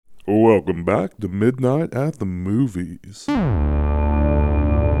Welcome back to Midnight at the Movies.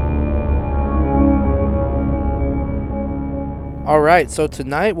 Alright, so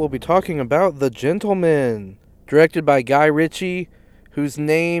tonight we'll be talking about The Gentleman, directed by Guy Ritchie, whose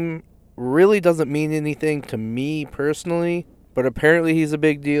name really doesn't mean anything to me personally, but apparently he's a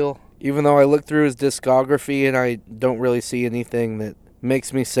big deal, even though I look through his discography and I don't really see anything that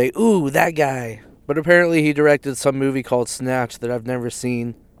makes me say, ooh, that guy. But apparently he directed some movie called Snatch that I've never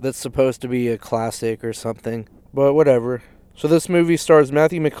seen that's supposed to be a classic or something, but whatever. So this movie stars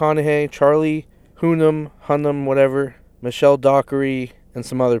Matthew McConaughey, Charlie Hunnam, whatever, Michelle Dockery, and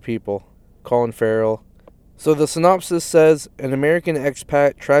some other people. Colin Farrell. So the synopsis says, an American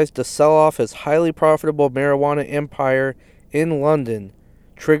expat tries to sell off his highly profitable marijuana empire in London,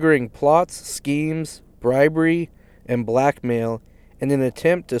 triggering plots, schemes, bribery, and blackmail in an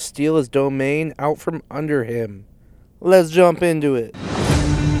attempt to steal his domain out from under him. Let's jump into it.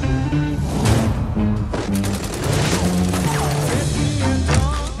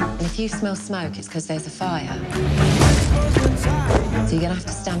 If you smell smoke, it's because there's a fire. So you're going to have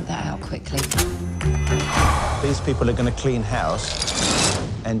to stamp that out quickly. These people are going to clean house,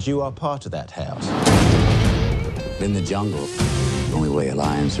 and you are part of that house. In the jungle, the only way a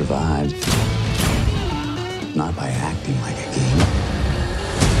lion survives, not by acting like a king,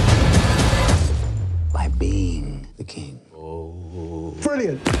 by being the king. Oh.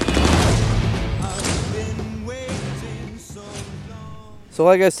 Brilliant. So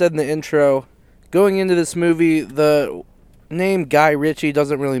like I said in the intro, going into this movie, the name Guy Ritchie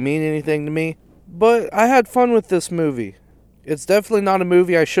doesn't really mean anything to me, but I had fun with this movie. It's definitely not a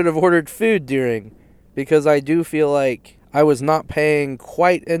movie I should have ordered food during, because I do feel like I was not paying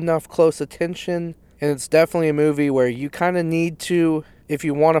quite enough close attention, and it's definitely a movie where you kind of need to if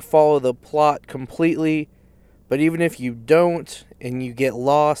you want to follow the plot completely, but even if you don't and you get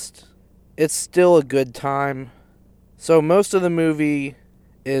lost, it's still a good time. So most of the movie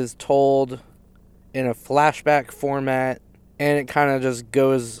is told in a flashback format, and it kind of just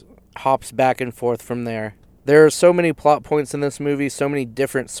hops back and forth from there. There are so many plot points in this movie, so many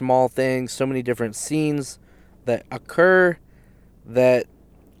different small things, so many different scenes that occur that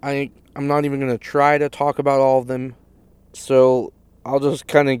I'm not even going to try to talk about all of them. So I'll just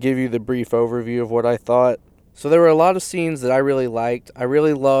kind of give you the brief overview of what I thought. So there were a lot of scenes that I really liked. I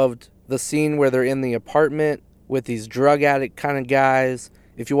really loved the scene where they're in the apartment with these drug addict kind of guys.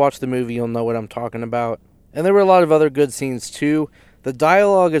 If you watch the movie, you'll know what I'm talking about. And there were a lot of other good scenes too. The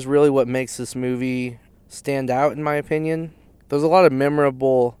dialogue is really what makes this movie stand out, in my opinion. There's a lot of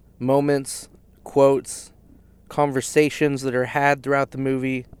memorable moments, quotes, conversations that are had throughout the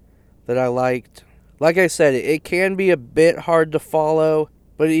movie that I liked. Like I said, it can be a bit hard to follow,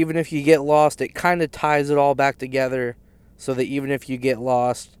 but even if you get lost, it kind of ties it all back together so that even if you get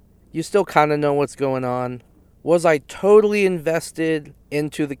lost, you still kind of know what's going on. Was I totally invested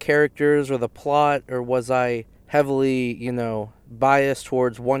into the characters or the plot, or was I heavily, biased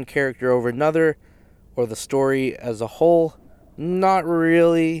towards one character over another, or the story as a whole? Not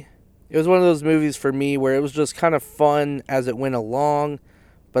really. It was one of those movies for me where it was just kind of fun as it went along,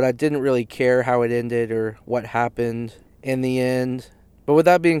 but I didn't really care how it ended or what happened in the end. But with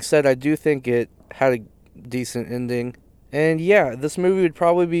that being said, I do think it had a decent ending. And yeah, this movie would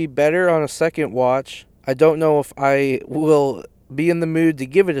probably be better on a second watch. I don't know if I will be in the mood to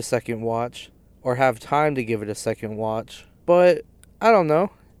give it a second watch or have time to give it a second watch. But I don't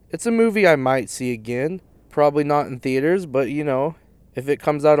know. It's a movie I might see again. Probably not in theaters, but if it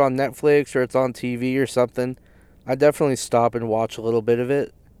comes out on Netflix or it's on TV or something, I definitely stop and watch a little bit of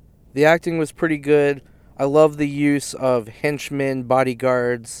it. The acting was pretty good. I love the use of henchmen,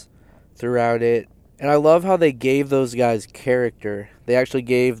 bodyguards throughout it. And I love how they gave those guys character. They actually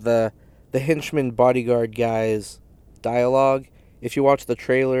gave the henchman bodyguard guys dialogue. If you watch the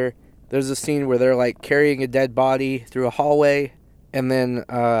trailer, there's a scene where they're like carrying a dead body through a hallway, and then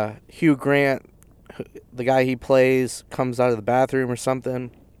Hugh Grant, the guy he plays, comes out of the bathroom or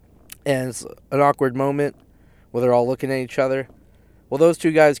something, and it's an awkward moment where they're all looking at each other. Well, those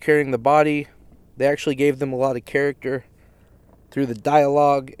two guys carrying the body, they actually gave them a lot of character through the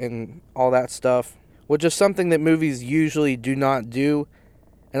dialogue and all that stuff, which is something that movies usually do not do,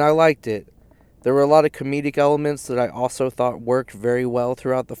 and I liked it. There were a lot of comedic elements that I also thought worked very well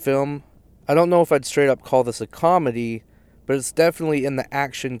throughout the film. I don't know if I'd straight up call this a comedy, but it's definitely in the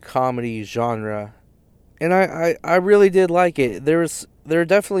action comedy genre. And I really did like it. There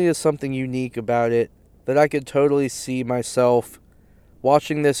definitely is something unique about it that I could totally see myself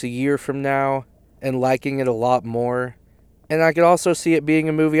watching this a year from now and liking it a lot more. And I could also see it being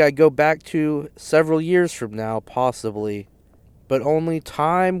a movie I go back to several years from now, possibly. but only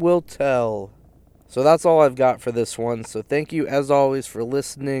time will tell. So that's all I've got for this one. So thank you as always for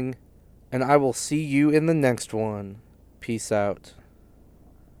listening, and I will see you in the next one. Peace out.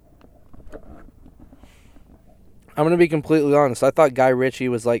 I'm going to be completely honest. I thought Guy Ritchie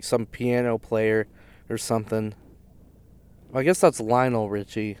was like some piano player or something. I guess that's Lionel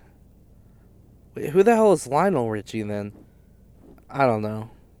Richie. Wait, who the hell is Lionel Richie then? I don't know.